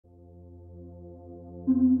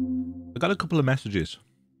I got a couple of messages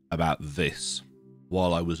about this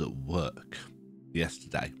while I was at work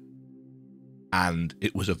yesterday. And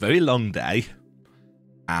it was a very long day.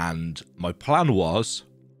 And my plan was,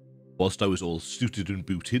 whilst I was all suited and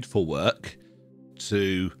booted for work,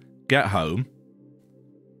 to get home,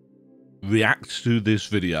 react to this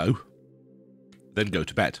video, then go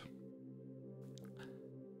to bed.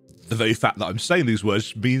 The very fact that I'm saying these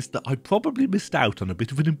words means that I probably missed out on a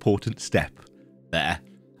bit of an important step there.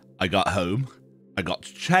 I got home, I got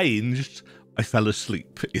changed, I fell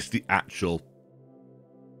asleep is the actual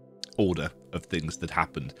order of things that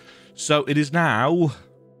happened. So it is now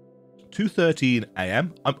 2:13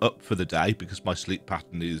 AM. I'm up for the day because my sleep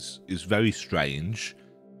pattern is very strange.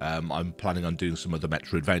 I'm planning on doing some other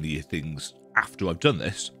metroidvania things after I've done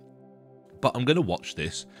this. But I'm going to watch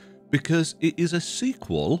this because it is a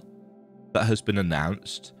sequel that has been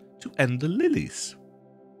announced to Ender Lilies.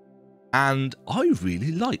 And I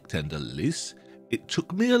really liked Ender Lilies. It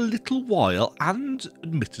took me a little while, and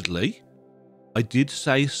admittedly, I did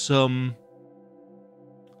say some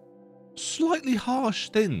slightly harsh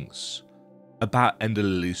things about Ender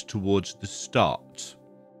Lilies towards the start,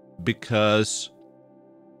 because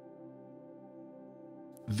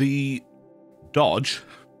the dodge,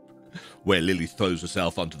 where Lily throws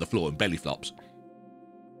herself onto the floor and belly flops,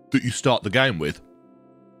 that you start the game with,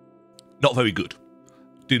 not very good.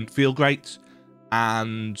 Didn't feel great,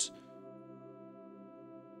 and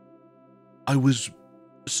I was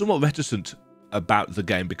somewhat reticent about the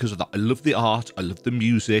game because of that. I love the art, I love the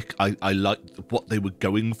music, I liked what they were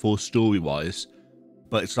going for story-wise,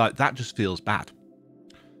 but it's like, that just feels bad.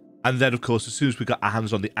 And then, of course, as soon as we got our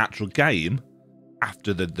hands on the actual game,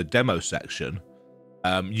 after the demo section,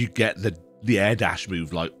 you get the air dash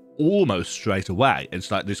move, like, almost straight away. It's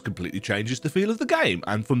like, this completely changes the feel of the game,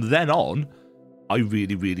 and from then on, I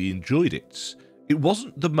really, really enjoyed it. It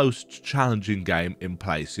wasn't the most challenging game in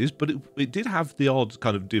places, but it did have the odd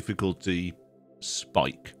kind of difficulty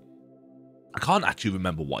spike. I can't actually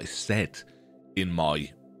remember what I said in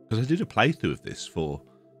my, because I did a playthrough of this for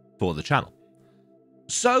the channel.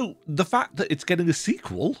 So the fact that it's getting a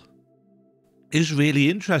sequel is really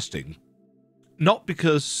interesting. Not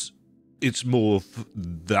because it's more of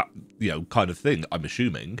that, kind of thing, I'm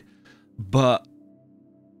assuming, but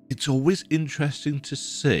it's always interesting to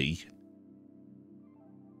see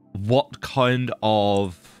what kind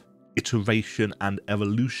of iteration and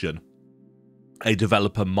evolution a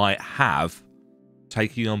developer might have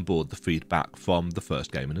taking on board the feedback from the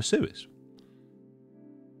first game in a series.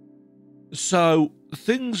 So,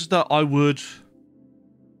 things that I would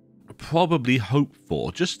probably hope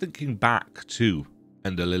for, just thinking back to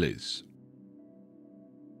Ender Lilies,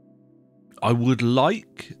 I would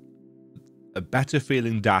like a better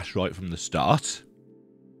feeling dash right from the start.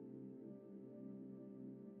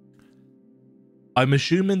 I'm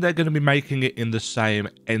assuming they're going to be making it in the same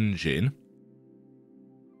engine.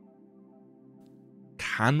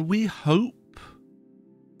 Can we hope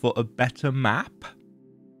for a better map?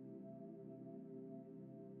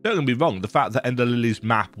 Don't get me wrong, the fact that Ender Lilies'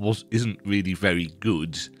 map isn't really very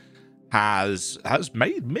good has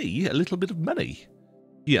made me a little bit of money.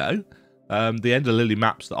 The Ender Lily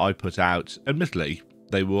maps that I put out, admittedly,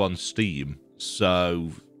 they were on Steam,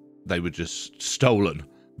 so they were just stolen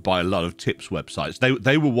by a lot of tips websites.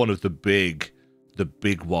 They were one of the big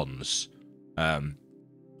ones.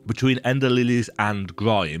 Between Ender Lilies and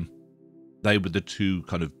Grime, they were the two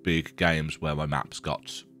kind of big games where my maps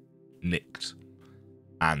got nicked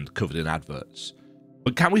and covered in adverts.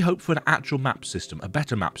 But can we hope for an actual map system, a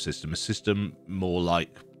better map system, a system more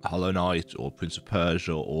like Hollow Knight or Prince of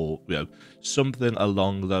Persia, or something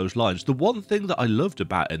along those lines? The one thing that I loved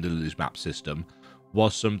about Ender Lilies' map system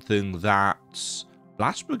was something that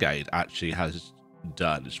Blast Brigade actually has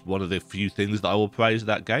done. It's one of the few things that I will praise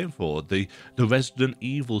that game for. The Resident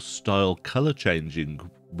Evil style color changing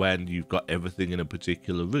when you've got everything in a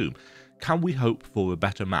particular room. Can we hope for a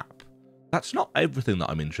better map? That's not everything that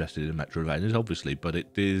I'm interested in Metroidvania, obviously, but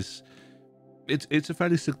it's a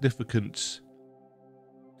fairly significant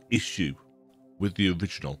issue with the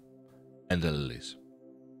original Ender Lilies.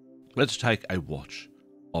 Let's take a watch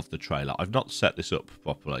of the trailer. I've not set this up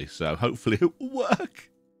properly, so hopefully it will work.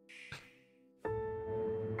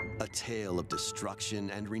 A tale of destruction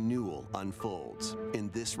and renewal unfolds in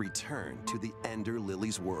this return to the Ender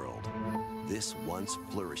Lilies world. This once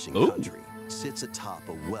flourishing country sits atop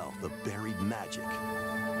a wealth of buried magic.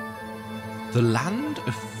 The land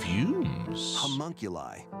of fumes.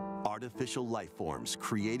 Homunculi, artificial life forms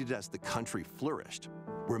created as the country flourished,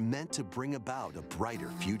 were meant to bring about a brighter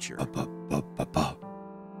future.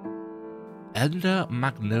 Ender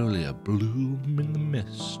Magnolia, bloom in the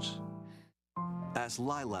mist. As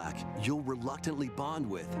Lilac, you'll reluctantly bond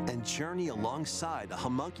with and journey alongside a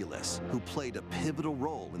homunculus who played a pivotal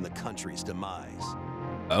role in the country's demise.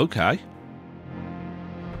 Okay.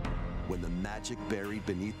 When the magic buried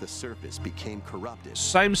beneath the surface became corrupted,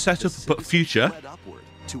 Same setup, but future. fled upward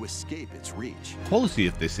to escape its reach. Quality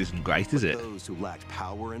of this isn't great, is it? Those who lacked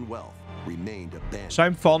power and wealth remained abandoned.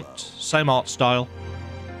 Same font, below. same art style.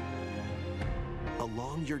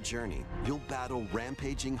 Along your journey, you'll battle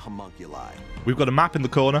rampaging homunculi. We've got a map in the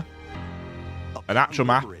corner. An actual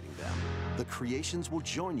map. Upon liberating them, the creations will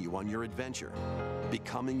join you on your adventure,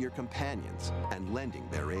 becoming your companions and lending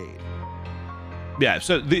their aid. Yeah,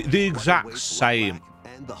 so the What exact awaits same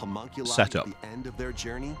Lilac and the homunculi setup. at the end of their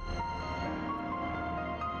journey?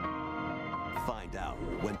 Find out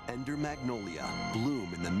when Ender Magnolia,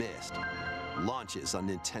 Bloom in the Mist, launches on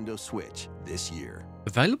Nintendo Switch this year.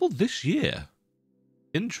 Available this year.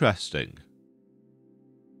 Interesting.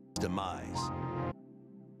 Demise.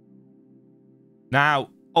 Now,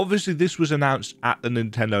 obviously this was announced at the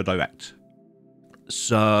Nintendo Direct.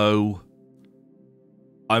 So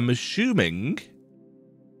I'm assuming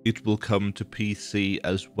it will come to PC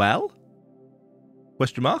as well?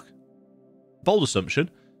 Question mark? Bold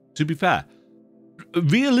assumption. To be fair,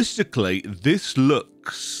 realistically, this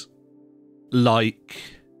looks like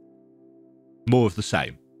more of the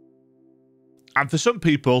same. And for some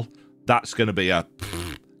people, that's going to be a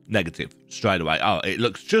negative straight away. Oh, it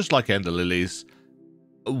looks just like Ender Lilies.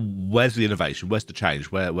 Where's the innovation? Where's the change?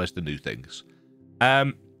 Where's the new things?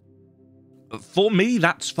 For me,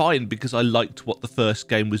 that's fine because I liked what the first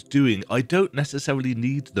game was doing. I don't necessarily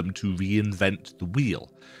need them to reinvent the wheel.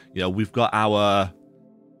 You know, we've got our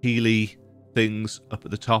Healy things up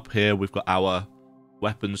at the top here. We've got our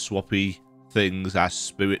weapon swappy things, our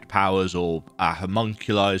spirit powers or our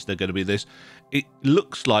homunculi. They're going to be this. It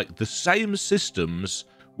looks like the same systems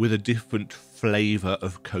with a different flavour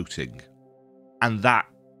of coating. And that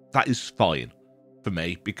is fine for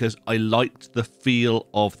me because I liked the feel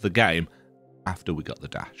of the game after we got the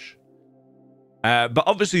dash. But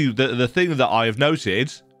obviously the thing that I have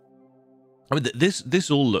noted, I mean, this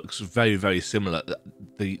all looks very, very similar.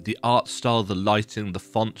 The art style, the lighting, the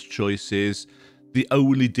font choices. The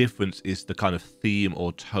only difference is the kind of theme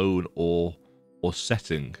or tone or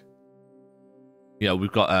setting. You know,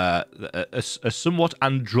 we've got a somewhat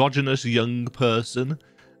androgynous young person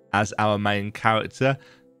as our main character.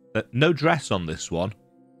 No dress on this one.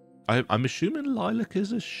 I'm assuming Lilac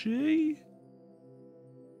is a she?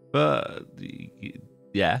 But,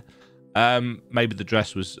 yeah. Maybe the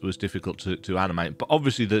dress was difficult to animate. But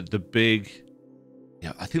obviously the big...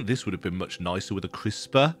 Yeah, I think this would have been much nicer with a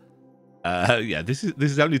crisper. Yeah, this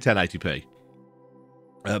is only 1080p.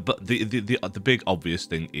 But the big obvious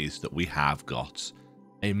thing is that we have got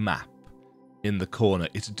a map in the corner.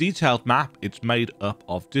 It's a detailed map. It's made up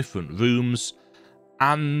of different rooms.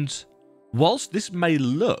 And whilst this may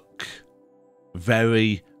look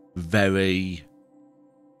very, very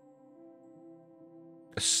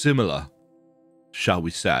similar, shall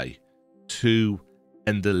we say, to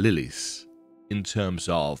Ender Lilies in terms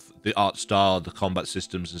of the art style, the combat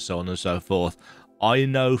systems, and so on and so forth, I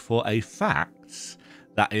know for a fact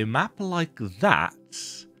that a map like that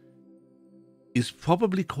is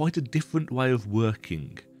probably quite a different way of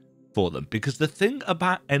working for them. Because the thing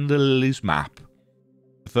about Ender Lilies' map,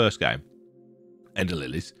 the first game, Ender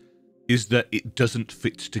Lilies, is that it doesn't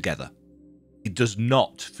fit together. It does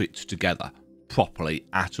not fit together properly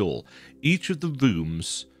at all. Each of the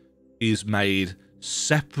rooms is made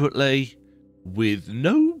separately with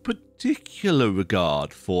no particular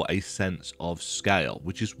regard for a sense of scale,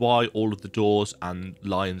 which is why all of the doors and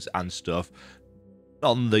lines and stuff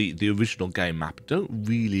on the original game map don't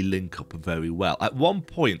really link up very well. At one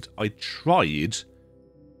point, I tried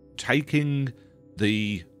taking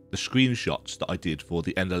the screenshots that I did for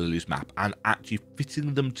the Ender Lilies map and actually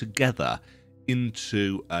fitting them together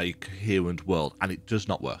into a coherent world, and it does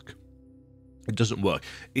not work. It doesn't work.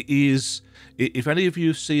 It is, if any of you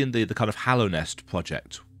have seen the kind of Hollow Nest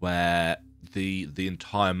project, where the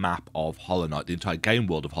entire map of Hollow Knight, the entire game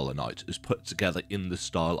world of Hollow Knight, is put together in the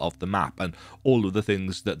style of the map, and all of the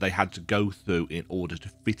things that they had to go through in order to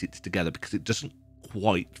fit it together, because it doesn't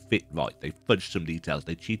quite fit right. They fudged some details,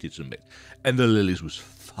 they cheated some bit. And the Lilies was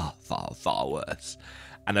far, far, far worse.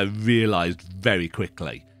 And I realised very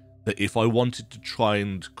quickly that if I wanted to try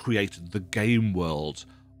and create the game world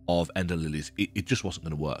of Ender Lilies, it just wasn't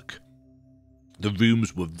going to work. The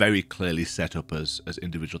rooms were very clearly set up as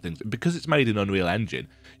individual things. Because it's made in Unreal Engine,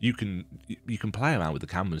 you can play around with the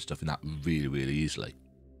camera and stuff in that really, really easily.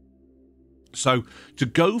 So to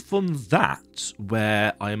go from that,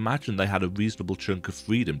 where I imagine they had a reasonable chunk of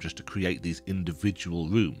freedom just to create these individual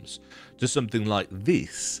rooms, to something like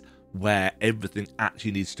this, where everything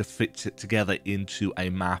actually needs to fit it together into a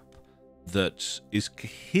map that is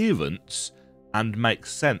coherent and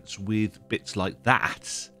makes sense with bits like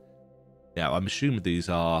that. Yeah, I'm assuming these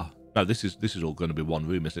are... No, this is all going to be one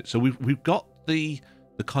room, isn't it? So we've got the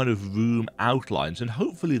kind of room outlines, and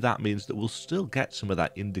hopefully that means that we'll still get some of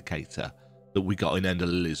that indicator that we got in Ender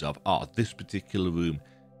Lilies of, this particular room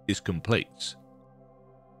is complete.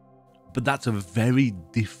 But that's a very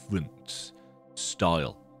different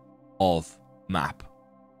style of map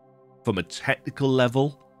from a technical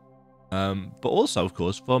level, but also, of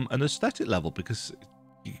course, from an aesthetic level, because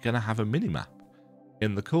you're going to have a mini-map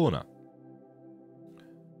in the corner.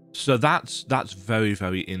 So that's very,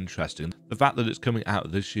 very interesting. The fact that it's coming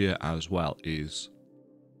out this year as well is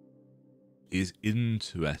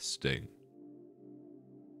interesting.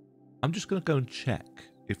 I'm just going to go and check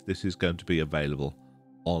if this is going to be available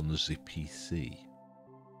on the PC.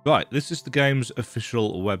 Right, this is the game's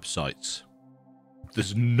official website.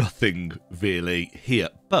 There's nothing really here,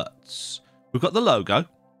 but we've got the logo.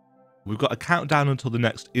 We've got a countdown until the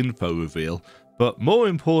next info reveal, but more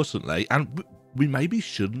importantly, and we maybe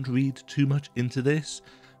shouldn't read too much into this,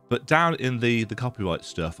 but down in the copyright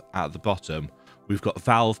stuff at the bottom, we've got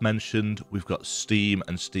Valve mentioned, we've got Steam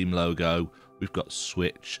and Steam logo, we've got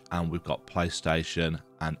Switch, and we've got PlayStation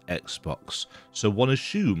and Xbox. So one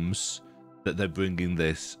assumes that they're bringing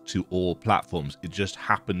this to all platforms. It just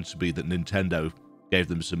happened to be that Nintendo gave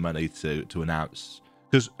them some money to announce.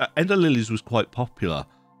 Because Ender Lilies was quite popular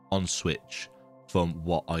on Switch, from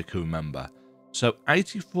what I can remember. So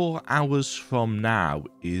 84 hours from now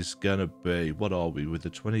is going to be, what are we, with the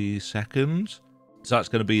 22nd? So that's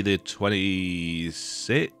going to be the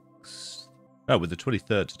 26th? No, with the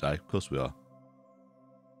 23rd today. Of course we are.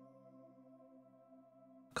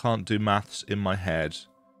 Can't do maths in my head.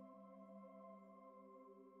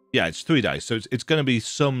 Yeah, it's 3 days. So it's going to be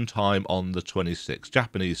sometime on the 26th.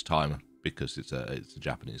 Japanese time, because it's a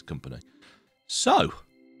Japanese company. So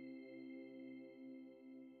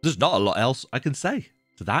there's not a lot else I can say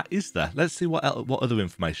to that, is there? Let's see what other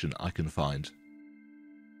information I can find.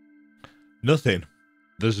 Nothing.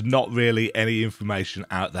 There's not really any information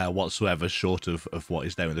out there whatsoever short of what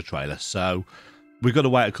is there in the trailer. So we've got to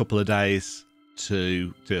wait a couple of days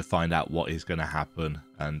to find out what is going to happen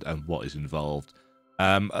and what is involved.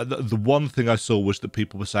 The one thing I saw was that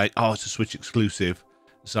people were saying, it's a Switch exclusive.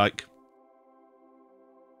 It's like,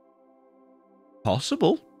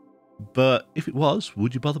 possible. But if it was,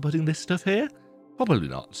 would you bother putting this stuff here? Probably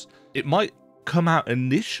not. It might come out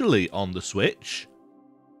initially on the Switch,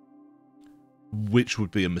 which would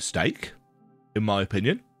be a mistake, in my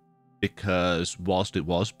opinion, because whilst it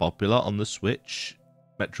was popular on the Switch,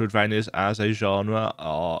 metroidvanias as a genre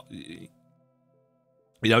are, it's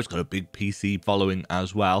got a big PC following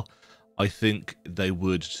as well. I think they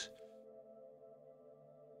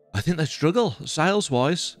struggle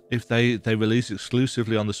sales-wise if they release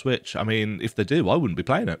exclusively on the Switch. I mean, if they do, I wouldn't be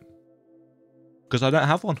playing it, because I don't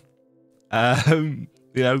have one.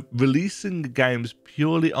 Releasing games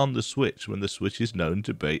purely on the Switch when the Switch is known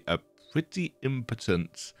to be a pretty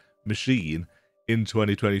impotent machine in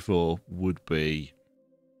 2024 would be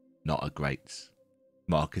not a great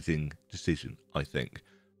marketing decision, I think.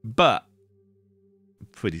 But I'm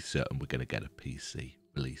pretty certain we're going to get a PC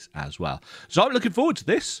release as well. So I'm looking forward to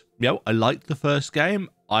this. I liked the first game.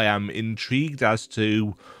 I am intrigued as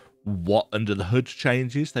to what under the hood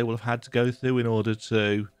changes they will have had to go through in order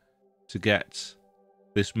to get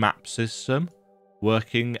this map system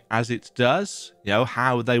working as it does.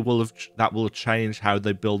 How they will have that will change how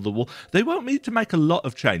they build the wall. They won't need to make a lot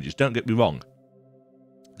of changes, don't get me wrong.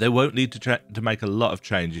 They won't need to make a lot of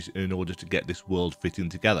changes in order to get this world fitting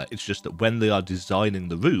together. It's just that when they are designing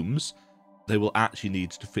the rooms, they will actually need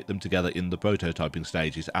to fit them together in the prototyping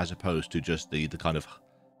stages, as opposed to just the kind of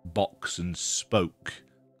box and spoke.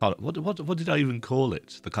 What did I even call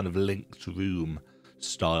it? The kind of linked room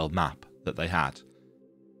style map that they had.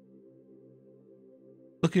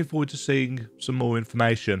 Looking forward to seeing some more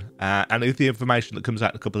information. And if the information that comes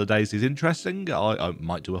out in a couple of days is interesting, I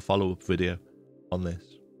might do a follow-up video on this.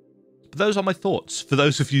 But those are my thoughts for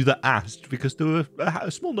those of you that asked, because there were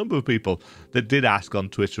a small number of people that did ask on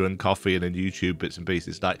Twitter and Coffee and in YouTube bits and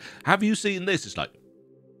pieces. Like, have you seen this? It's like,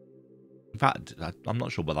 in fact, I'm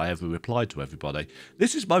not sure whether I ever replied to everybody.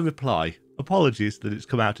 This is my reply. Apologies that it's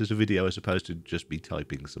come out as a video as opposed to just me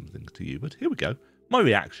typing something to you. But here we go. My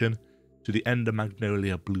reaction to the Ender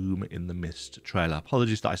Magnolia Bloom in the Mist trailer.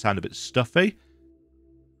 Apologies that I sound a bit stuffy.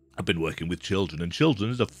 I've been working with children, and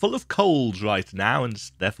children are full of colds right now, and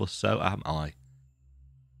therefore so am I.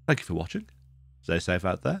 Thank you for watching. Stay safe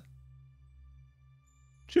out there.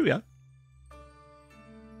 Cheerio.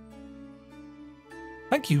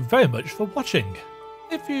 Thank you very much for watching.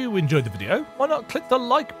 If you enjoyed the video, why not click the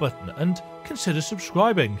like button and consider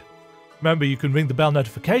subscribing. Remember, you can ring the bell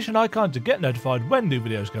notification icon to get notified when new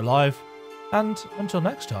videos go live. And until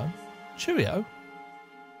next time, cheerio.